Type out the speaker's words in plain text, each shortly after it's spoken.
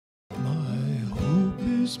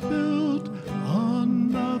is built on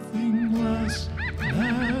nothing less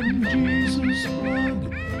than Jesus'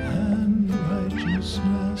 blood and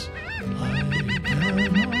righteousness. I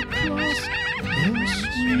cannot trust the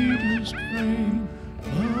sweetest frame,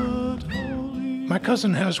 but holy. My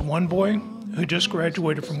cousin has one boy who just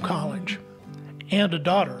graduated from college and a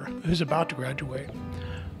daughter who's about to graduate.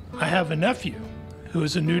 I have a nephew who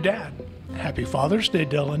is a new dad. Happy Father's Day,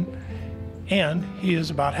 Dylan. And he is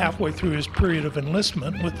about halfway through his period of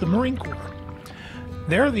enlistment with the Marine Corps.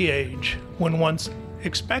 They're the age when one's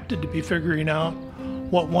expected to be figuring out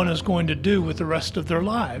what one is going to do with the rest of their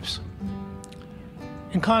lives.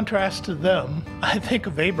 In contrast to them, I think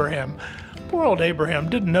of Abraham. Poor old Abraham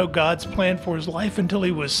didn't know God's plan for his life until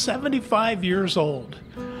he was 75 years old,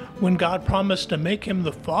 when God promised to make him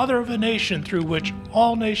the father of a nation through which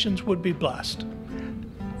all nations would be blessed.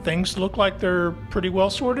 Things look like they're pretty well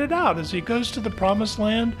sorted out as he goes to the promised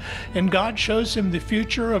land and God shows him the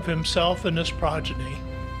future of himself and his progeny.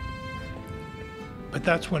 But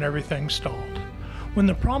that's when everything stalled. When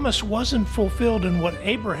the promise wasn't fulfilled in what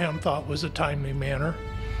Abraham thought was a timely manner,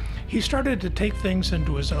 he started to take things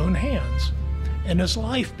into his own hands, and his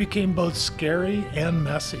life became both scary and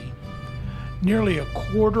messy. Nearly a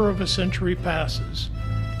quarter of a century passes.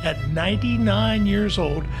 At 99 years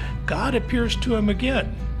old, God appears to him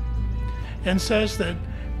again and says that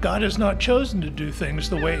God has not chosen to do things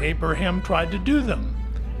the way Abraham tried to do them,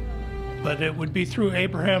 but it would be through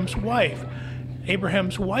Abraham's wife.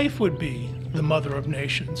 Abraham's wife would be the mother of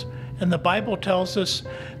nations. And the Bible tells us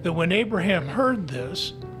that when Abraham heard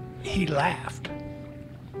this, he laughed.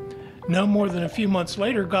 No more than a few months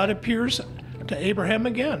later, God appears to Abraham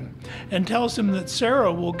again and tells him that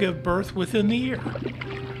Sarah will give birth within the year.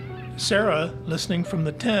 Sarah, listening from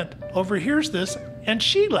the tent, overhears this and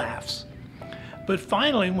she laughs. But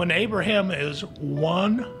finally, when Abraham is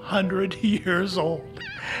 100 years old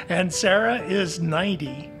and Sarah is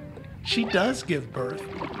 90, she does give birth.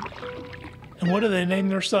 And what do they name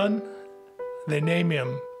their son? They name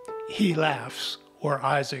him He Laughs, or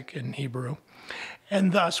Isaac in Hebrew.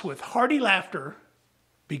 And thus, with hearty laughter,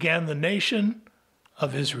 began the nation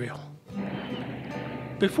of Israel.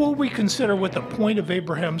 Before we consider what the point of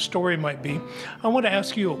Abraham's story might be, I want to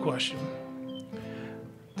ask you a question.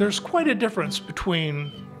 There's quite a difference between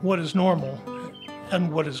what is normal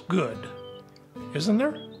and what is good, isn't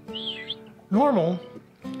there? Normal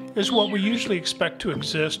is what we usually expect to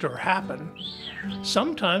exist or happen.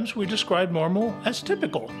 Sometimes we describe normal as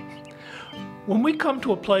typical. When we come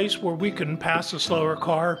to a place where we can pass a slower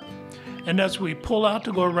car, and as we pull out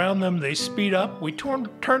to go around them, they speed up, we turn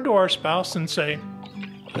to our spouse and say,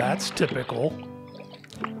 "That's typical."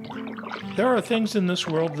 There are things in this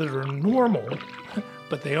world that are normal,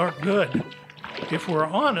 but they aren't good. If we're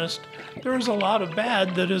honest, there is a lot of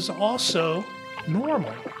bad that is also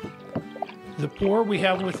normal. The poor we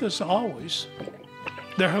have with us always.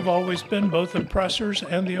 There have always been both oppressors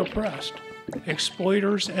and the oppressed,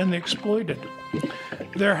 exploiters and the exploited.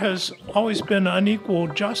 There has always been unequal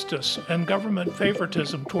justice and government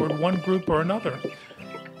favoritism toward one group or another.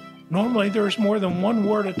 Normally, there's more than one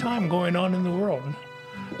war at a time going on in the world.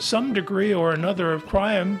 Some degree or another of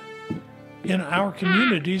crime in our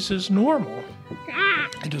communities is normal.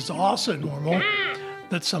 It is also normal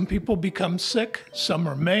that some people become sick, some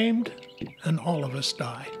are maimed, and all of us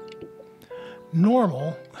die.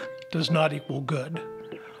 Normal does not equal good.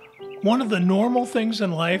 One of the normal things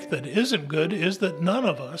in life that isn't good is that none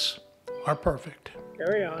of us are perfect.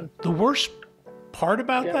 Carry on. The worst part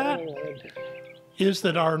about that is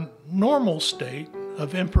that our normal state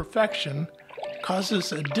of imperfection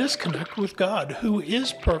causes a disconnect with God, who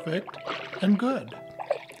is perfect and good.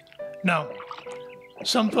 Now,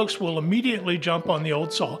 some folks will immediately jump on the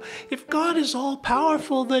old saw. If God is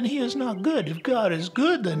all-powerful, then he is not good. If God is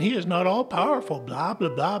good, then he is not all-powerful, blah, blah,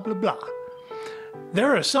 blah, blah, blah.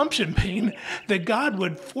 Their assumption being that God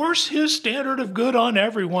would force his standard of good on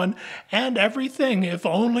everyone and everything if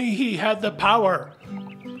only he had the power.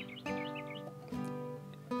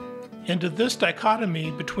 Into this dichotomy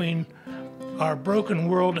between our broken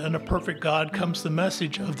world and a perfect God comes the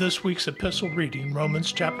message of this week's epistle reading,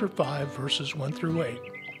 Romans chapter 5, verses 1 through 8.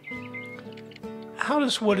 How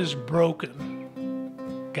does what is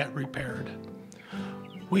broken get repaired?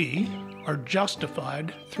 We are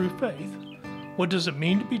justified through faith. What does it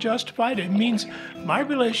mean to be justified? It means my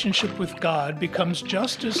relationship with God becomes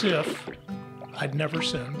just as if I'd never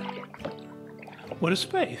sinned. What is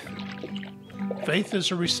faith? Faith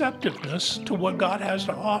is a receptiveness to what God has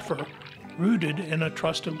to offer, rooted in a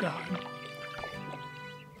trust of God.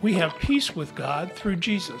 We have peace with God through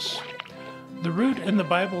Jesus. The root in the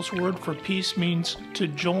Bible's word for peace means to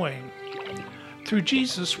join. Through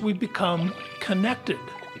Jesus, we become connected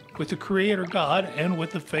with the Creator God and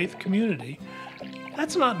with the faith community.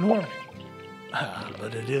 That's not normal,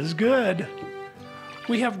 but it is good.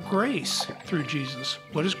 We have grace through Jesus.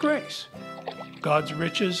 What is grace? God's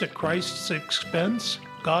riches at Christ's expense,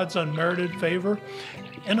 God's unmerited favor.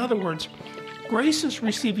 In other words, grace is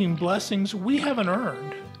receiving blessings we haven't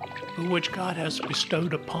earned, but which God has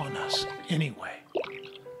bestowed upon us anyway.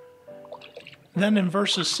 Then in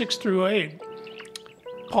verses 6 through 8,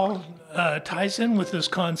 Paul ties in with this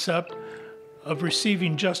concept of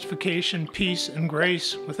receiving justification, peace, and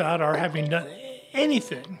grace without our having done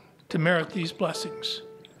anything to merit these blessings.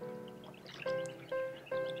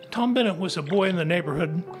 Tom Bennett was a boy in the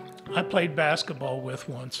neighborhood I played basketball with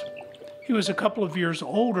once. He was a couple of years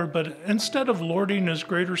older, but instead of lording his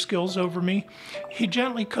greater skills over me, he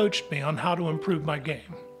gently coached me on how to improve my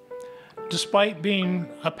game. Despite being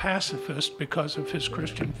a pacifist because of his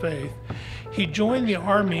Christian faith, he joined the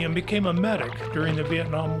Army and became a medic during the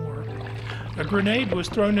Vietnam War. A grenade was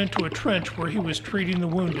thrown into a trench where he was treating the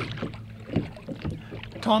wounded.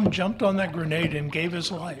 Tom jumped on that grenade and gave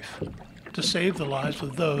his life to save the lives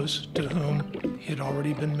of those to whom he had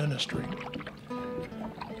already been ministering.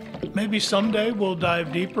 Maybe someday we'll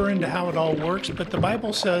dive deeper into how it all works, but the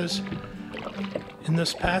Bible says in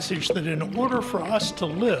this passage that in order for us to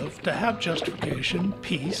live, to have justification,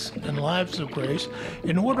 peace, and lives of grace,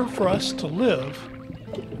 in order for us to live,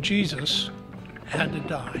 Jesus had to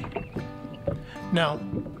die. Now,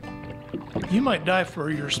 you might die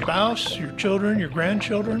for your spouse, your children, your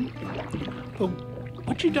grandchildren, but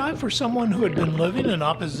would you die for someone who had been living in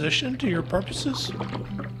opposition to your purposes?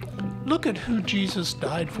 Look at who Jesus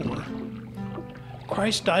died for.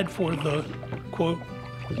 Christ died for the, quote,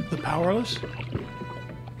 the powerless,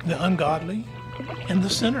 the ungodly, and the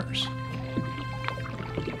sinners.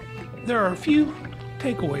 There are a few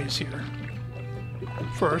takeaways here.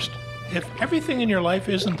 First, if everything in your life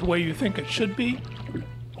isn't the way you think it should be,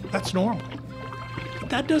 that's normal. But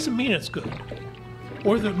that doesn't mean it's good,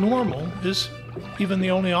 or that normal is even the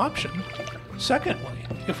only option. Secondly,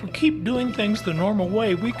 if we keep doing things the normal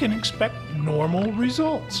way, we can expect normal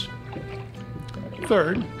results.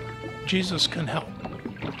 Third, Jesus can help.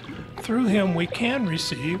 Through him, we can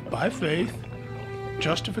receive, by faith,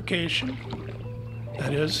 justification,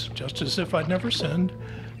 that is, just as if I'd never sinned,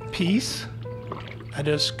 peace, that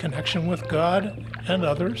is, connection with God and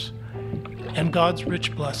others, and God's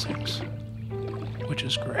rich blessings, which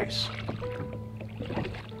is grace.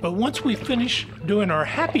 But once we finish doing our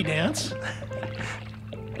happy dance,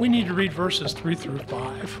 we need to read verses 3 through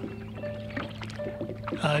 5.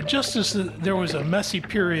 Just as there was a messy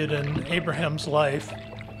period in Abraham's life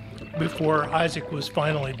before Isaac was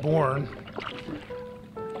finally born,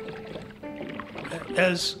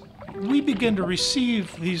 as we begin to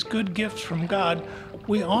receive these good gifts from God,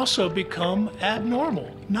 we also become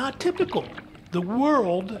abnormal, not typical. The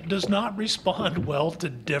world does not respond well to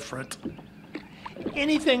different.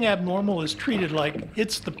 Anything abnormal is treated like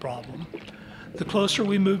it's the problem. The closer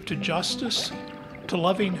we move to justice, to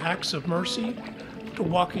loving acts of mercy, to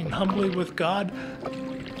walking humbly with God,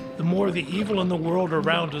 the more the evil in the world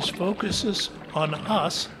around us focuses on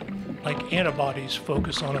us like antibodies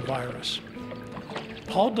focus on a virus.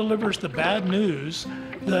 Paul delivers the bad news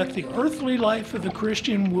that the earthly life of the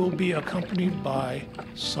Christian will be accompanied by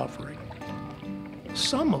suffering,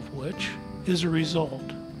 some of which is a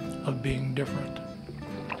result of being different.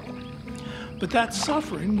 But that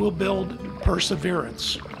suffering will build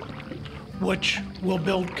perseverance, which will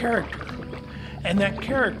build character, and that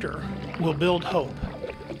character will build hope.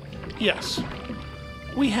 Yes,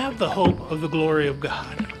 we have the hope of the glory of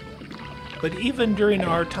God, but even during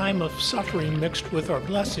our time of suffering mixed with our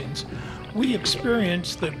blessings, we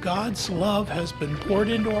experience that God's love has been poured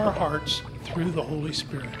into our hearts through the Holy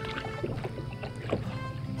Spirit.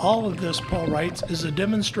 All of this, Paul writes, is a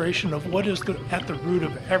demonstration of what is at the root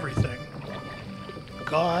of everything: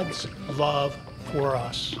 God's love for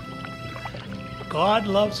us. God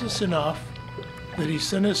loves us enough that he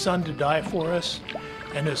sent his Son to die for us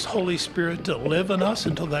and his Holy Spirit to live in us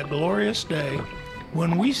until that glorious day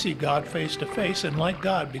when we see God face to face and, like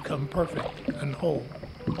God, become perfect and whole.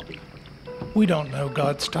 We don't know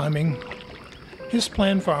God's timing. His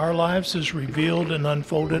plan for our lives is revealed and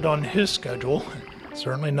unfolded on his schedule,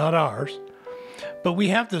 certainly not ours. But we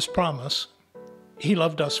have this promise: he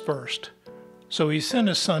loved us first, so he sent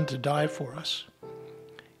his Son to die for us.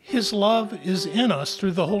 His love is in us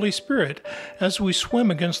through the Holy Spirit as we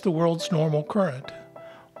swim against the world's normal current.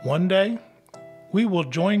 One day, we will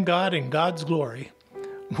join God in God's glory.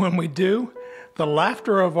 When we do, the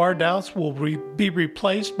laughter of our doubts will be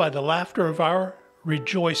replaced by the laughter of our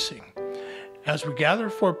rejoicing. as we gather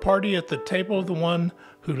for a party at the table of the one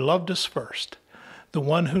who loved us first, the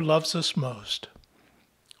one who loves us most.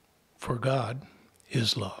 For God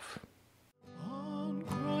is love. On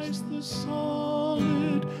Christ the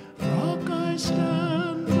solid rock I stand.